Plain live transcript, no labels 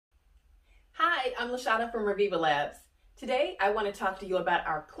Hi, I'm LaShada from Reviva Labs. Today, I want to talk to you about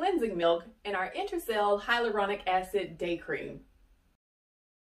our cleansing milk and our Intercell Hyaluronic Acid Day Cream.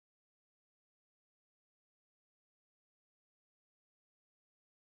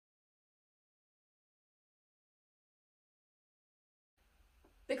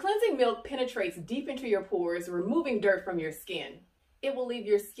 The cleansing milk penetrates deep into your pores, removing dirt from your skin. It will leave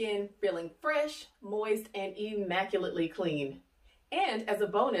your skin feeling fresh, moist, and immaculately clean. And as a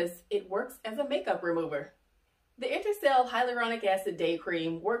bonus, it works as a makeup remover. The Intercell Hyaluronic Acid Day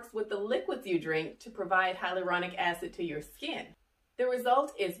Cream works with the liquids you drink to provide hyaluronic acid to your skin. The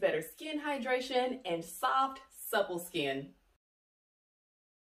result is better skin hydration and soft, supple skin.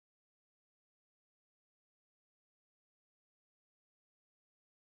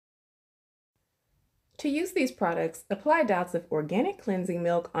 To use these products, apply dots of organic cleansing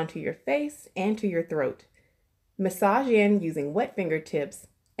milk onto your face and to your throat. Massage in using wet fingertips,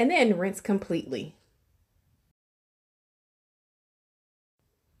 and then rinse completely.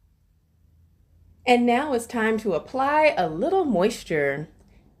 And now it's time to apply a little moisture.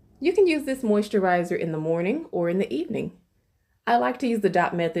 You can use this moisturizer in the morning or in the evening. I like to use the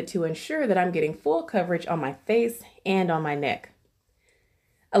dot method to ensure that I'm getting full coverage on my face and on my neck.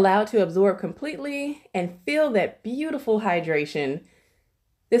 Allow it to absorb completely and feel that beautiful hydration.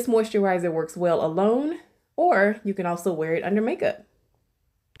 This moisturizer works well alone, or you can also wear it under makeup.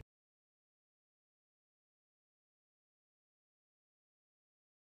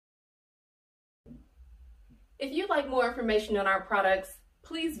 If you'd like more information on our products,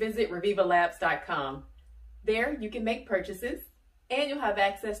 please visit revivalabs.com. There you can make purchases, and you'll have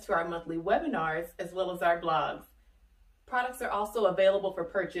access to our monthly webinars as well as our blogs. Products are also available for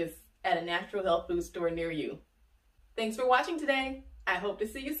purchase at a natural health food store near you. Thanks for watching today. I hope to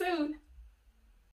see you soon.